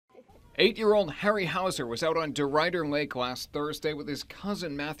8-year-old Harry Hauser was out on Deruyter Lake last Thursday with his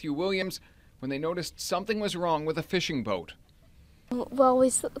cousin Matthew Williams when they noticed something was wrong with a fishing boat. Well, we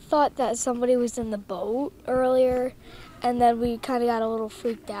thought that somebody was in the boat earlier, and then we kind of got a little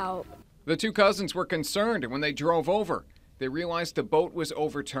freaked out. The two cousins were concerned, and when they drove over, they realized the boat was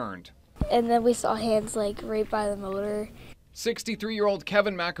overturned. And then we saw hands right by the motor. 63-year-old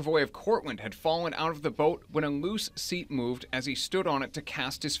Kevin McAvoy of Cortland had fallen out of the boat when a loose seat moved as he stood on it to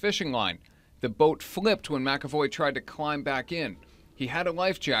cast his fishing line. The boat flipped when McAvoy tried to climb back in. He had a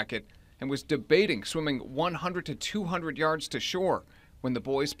life jacket and was debating swimming 100 to 200 yards to shore when the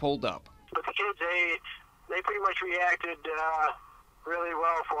boys pulled up. But the kids, they pretty much reacted really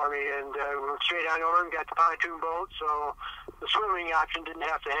well for me, and went straight on over and got the pontoon boat, so the swimming option didn't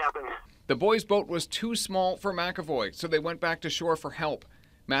have to happen. The boys' boat was too small for McAvoy, so they went back to shore for help.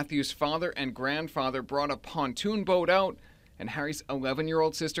 Matthew's father and grandfather brought a pontoon boat out, and Harry's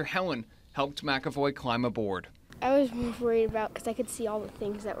 11-year-old sister Helen helped McAvoy climb aboard. I was worried about because I could see all the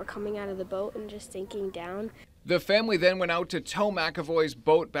things that were coming out of the boat and just sinking down. The family then went out to tow McAvoy's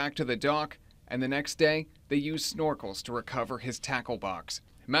boat back to the dock, and the next day they used snorkels to recover his tackle box.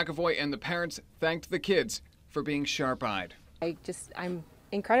 McAvoy and the parents thanked the kids for being sharp-eyed. I'm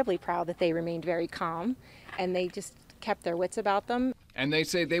incredibly proud that they remained very calm and they just kept their wits about them. And they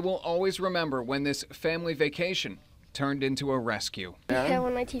say they will always remember when this family vacation turned into a rescue. Yeah,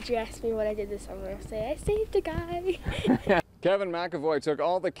 when my teacher asked me what I did this summer, I'll say, I saved a guy. Kevin McAvoy took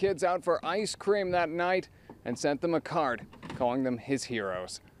all the kids out for ice cream that night and sent them a card calling them his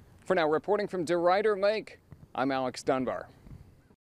heroes. For now, reporting from Deruyter Lake, I'm Alex Dunbar.